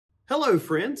Hello,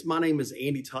 friends. My name is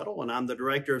Andy Tuttle, and I'm the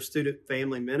Director of Student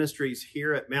Family Ministries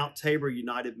here at Mount Tabor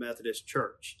United Methodist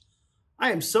Church.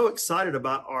 I am so excited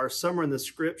about our Summer in the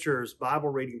Scriptures Bible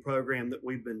reading program that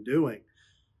we've been doing.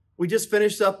 We just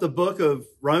finished up the book of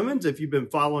Romans, if you've been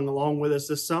following along with us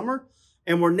this summer,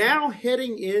 and we're now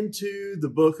heading into the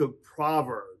book of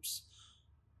Proverbs.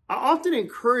 I often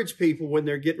encourage people when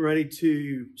they're getting ready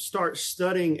to start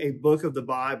studying a book of the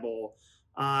Bible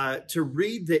to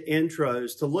read the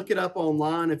intros, to look it up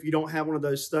online if you don't have one of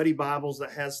those study Bibles that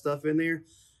has stuff in there.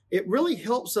 It really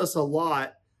helps us a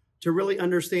lot to really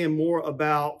understand more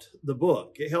about the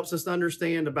book. It helps us to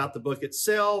understand about the book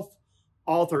itself,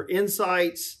 author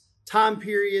insights, time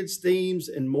periods, themes,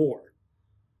 and more.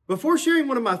 Before sharing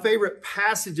one of my favorite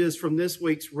passages from this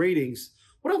week's readings,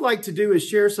 what I'd like to do is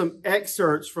share some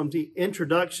excerpts from the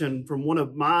introduction from one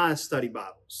of my study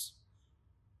Bibles.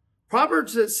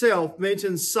 Proverbs itself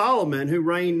mentions Solomon, who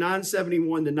reigned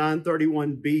 971 to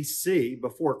 931 BC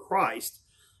before Christ,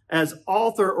 as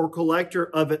author or collector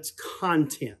of its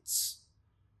contents.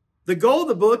 The goal of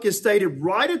the book is stated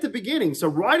right at the beginning. So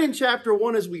right in chapter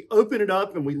 1, as we open it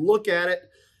up and we look at it,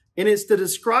 and it's to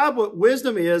describe what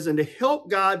wisdom is and to help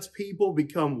God's people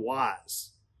become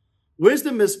wise.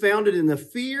 Wisdom is founded in the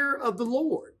fear of the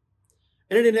Lord.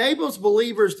 And it enables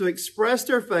believers to express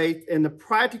their faith in the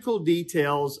practical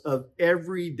details of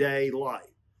everyday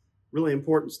life. Really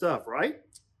important stuff, right?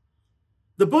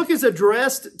 The book is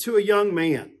addressed to a young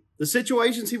man. The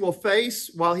situations he will face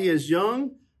while he is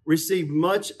young receive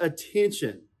much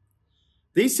attention.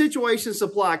 These situations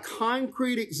supply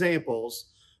concrete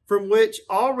examples from which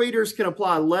all readers can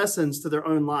apply lessons to their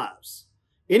own lives.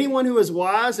 Anyone who is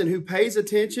wise and who pays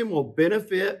attention will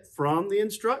benefit from the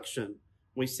instruction.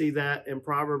 We see that in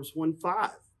Proverbs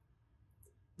 1:5.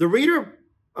 The reader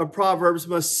of Proverbs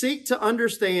must seek to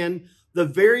understand the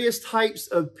various types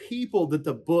of people that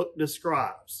the book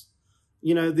describes.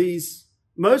 You know, these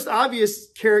most obvious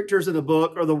characters in the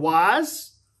book are the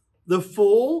wise, the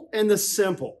fool, and the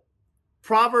simple.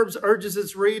 Proverbs urges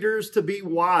its readers to be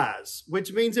wise,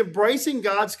 which means embracing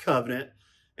God's covenant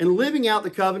and living out the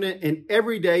covenant in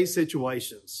everyday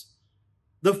situations.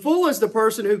 The fool is the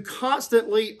person who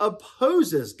constantly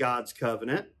opposes God's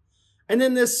covenant. And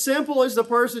then the simple is the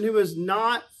person who is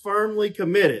not firmly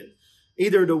committed,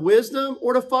 either to wisdom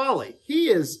or to folly. He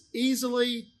is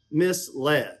easily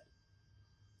misled.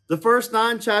 The first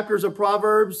 9 chapters of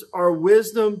Proverbs are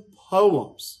wisdom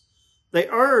poems. They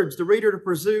urge the reader to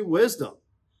pursue wisdom.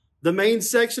 The main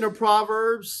section of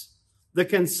Proverbs, the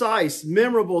concise,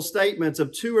 memorable statements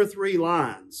of 2 or 3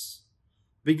 lines,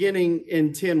 beginning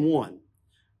in 10:1.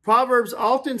 Proverbs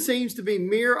often seems to be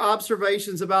mere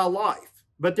observations about life,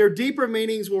 but their deeper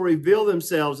meanings will reveal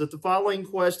themselves if the following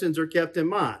questions are kept in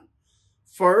mind.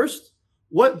 First,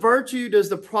 what virtue does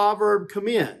the proverb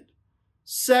commend?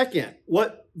 Second,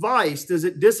 what vice does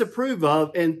it disapprove of?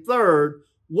 And third,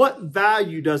 what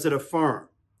value does it affirm?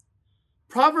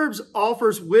 Proverbs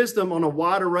offers wisdom on a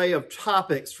wide array of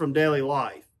topics from daily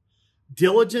life: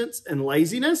 diligence and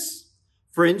laziness,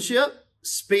 friendship,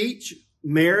 speech,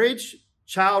 marriage,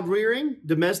 child rearing,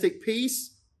 domestic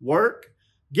peace, work,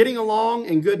 getting along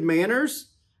and good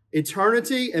manners,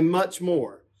 eternity, and much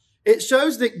more. It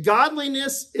shows that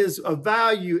godliness is of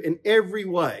value in every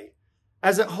way,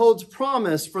 as it holds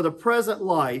promise for the present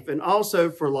life and also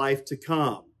for life to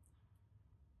come.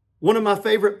 One of my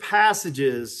favorite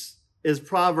passages is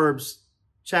Proverbs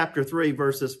chapter 3,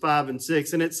 verses 5 and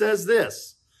 6, and it says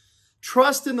this: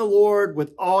 "Trust in the Lord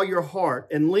with all your heart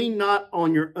and lean not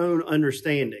on your own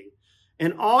understanding.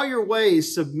 In all your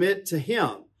ways submit to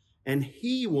him, and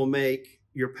he will make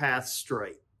your path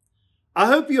straight." I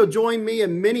hope you'll join me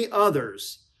and many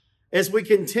others as we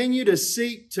continue to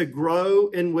seek to grow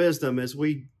in wisdom as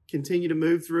we continue to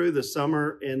move through the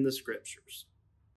summer in the Scriptures.